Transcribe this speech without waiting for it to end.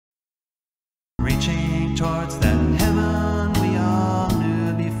reaching towards that heaven we all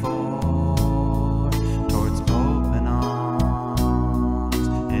knew before, towards open arms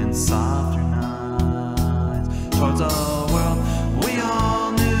and softer nights, towards a world we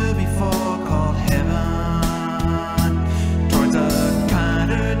all knew before called heaven, towards a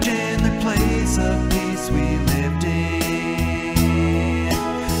kinder, gentler place of peace we lived in.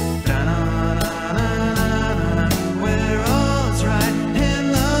 Where all's right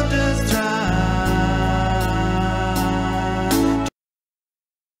and love does thrive.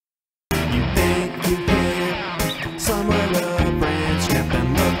 You think you hear somewhere a branch snap and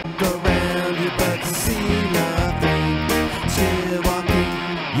look around you but see nothing. Still walking,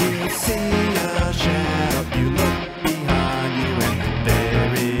 you see a shadow. You look behind you and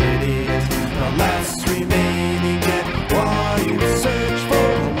there it is, the last remaining Jaguar you search for,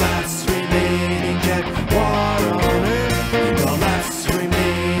 the last remaining Jaguar on earth, the last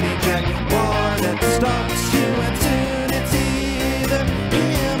remaining Jaguar that stalks you, and soon it's either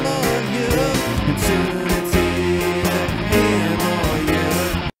him or you, and soon it's either him or you.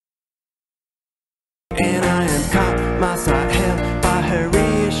 And I am caught my sight held by her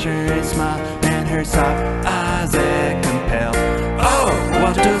reassuring smile and her soft eyes that compel. Oh,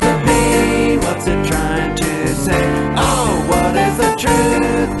 what does it mean? What's it trying to say? Oh, what is the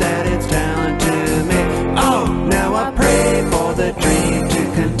truth that it's telling to me? Oh, now I pray for the dream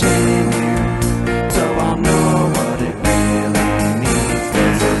to continue, so I'll know what it really means.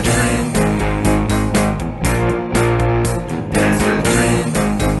 There's a dream. There's a dream.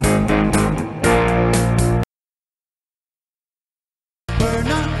 We're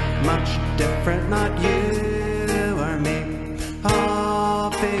not much different, not you or me.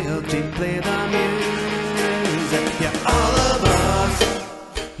 All feel deeply the music. Yeah, all of us.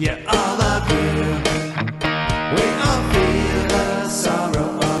 Yeah, all of you. We all feel the sorrow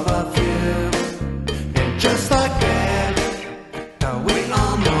of a few. And just like that, we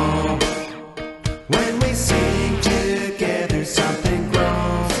all know when we sing together, something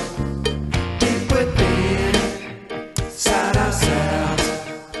grows deep within, inside ourselves.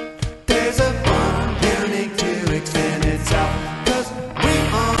 There's a bond yearning to extend itself, 'cause we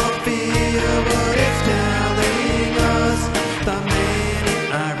all feel what it's telling us. The meaning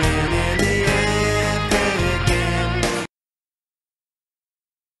I ran in the African.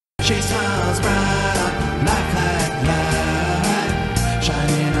 She smiles bright on life like light,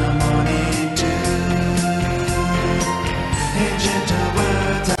 shining a morning dew, and gentle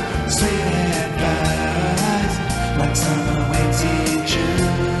words of sweet advice, like summer waits in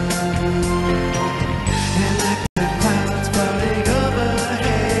June, and like the clouds floating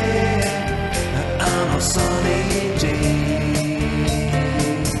overhead on a sunny day,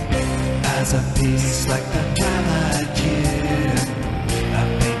 as a piece like the twilight hue, I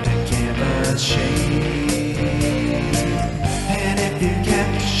paint a canvas shade. And if you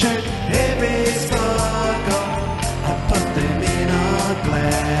captured every sparkle, I put them in a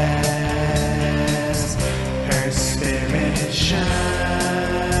glass. Her spirit shines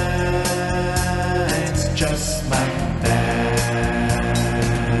just like that.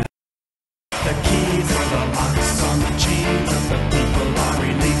 The keys are the locks on the chains of the people are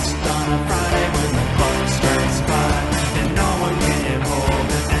released on a Friday when the clock strikes 5, and no one can hold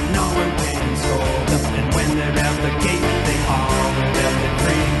them, and no one can scold them. And when they're out the gate, they all let it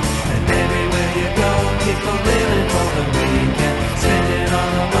free. And everywhere you go, people living for the weekend, spending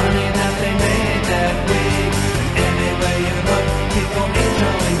all the money that they made that week. And everywhere you look, people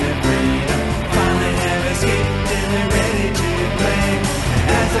enjoying their freedom, finally have escaped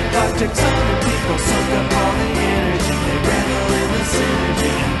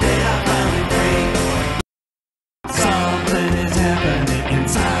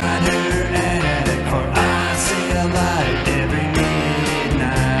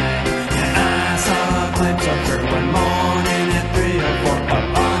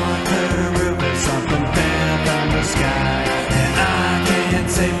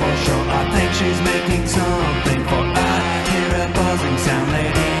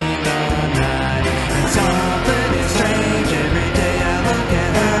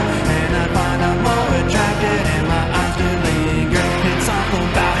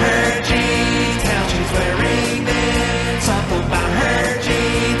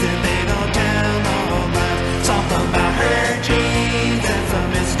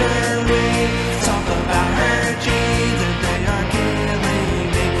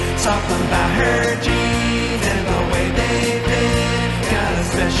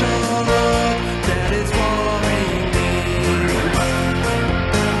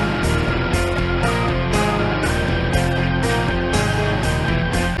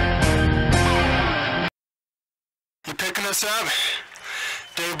this up?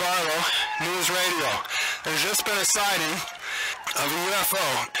 Dave Barlow, News Radio. There's just been a sighting of a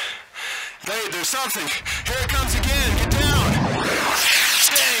UFO. Wait, there's something. Here it comes again. Get down.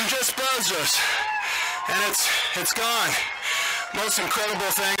 Dang, just buzzed us. And it's gone. Most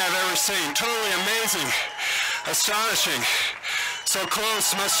incredible thing I've ever seen. Totally amazing. Astonishing. So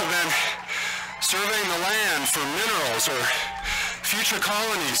close, must have been surveying the land for minerals or future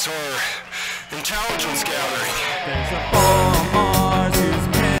colonies or intelligence gathering. There's a boy on Mars whose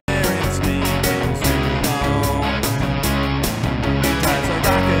parents' name is Juno. He drives a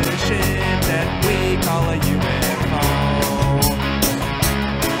rocket ship that we call a UFO.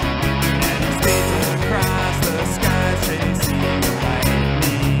 And he speeds across the skies chasing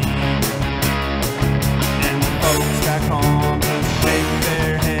lightning. And the folks back home just shake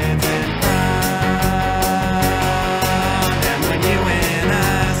their heads and frown. And when you and I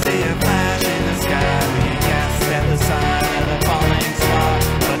see a flash in the sky, we guess at the sign of the falling star.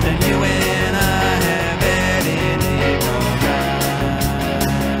 But then you and I have it in ignorance.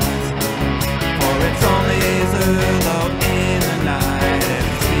 For it's only Zulu in the night as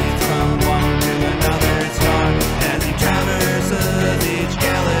he speeds from one to another star, as he traverses each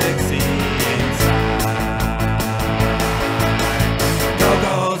galaxy inside. Go,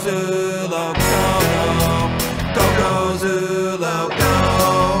 go, Zulu, go, go. Go, go, Zulu, go.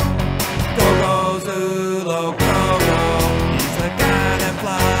 Go, go, Zulu, go, go. He's the guy that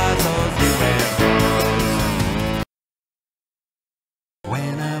flies those UFOs.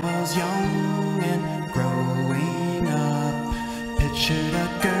 When I was young and growing up, pictured a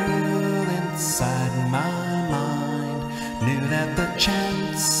girl inside my mind. Knew that the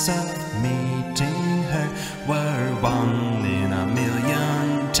chance of meeting her were 1 in a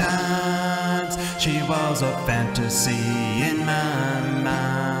million times. She was a fantasy in my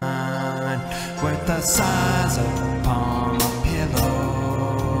mind, worth the size of a palm of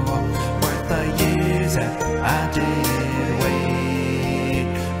pillow, worth the years that I did wait,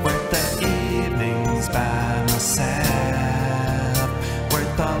 worth the evenings by myself,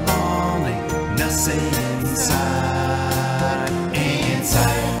 worth the loneliness inside.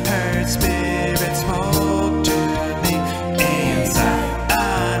 Inside, her spirit spoke to me. Inside, I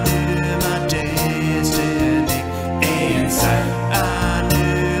knew my destiny. Inside, I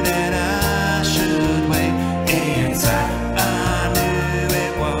knew that I should wait. Inside, I knew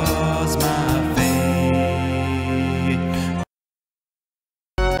it was my fate.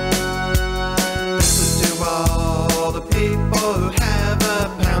 This is to all the people who have a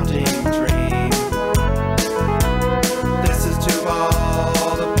pounding dream. This is to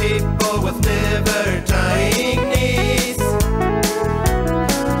all the people with never dying needs.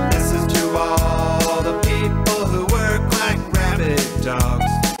 This is to all the people who work like rabid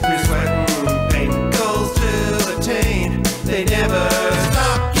dogs, through sweat and pain, goals to attain. They never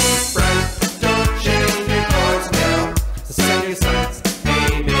stop, keep right, don't change your course now. Set your sights,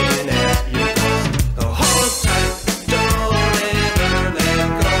 aiming at your goal. Oh, hold tight, don't ever let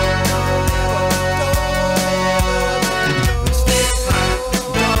go. Stick high,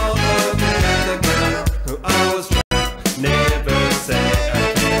 don't look at the ground. Who always try, never say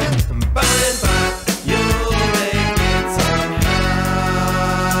again. By and by, you'll make it somehow.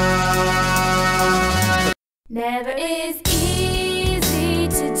 Never is easy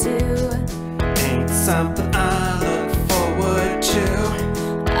to do. Ain't something I look forward to.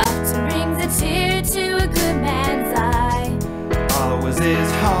 Often brings a tear to a good man's eye. Always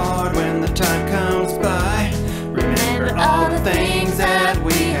is hard when the time comes by. Remember all the things that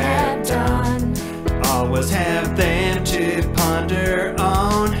we have done. Always have them to ponder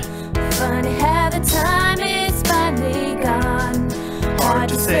on. Funny how the time is finally gone. Hard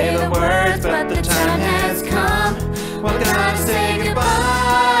to say the words, but the time has come. What can I say?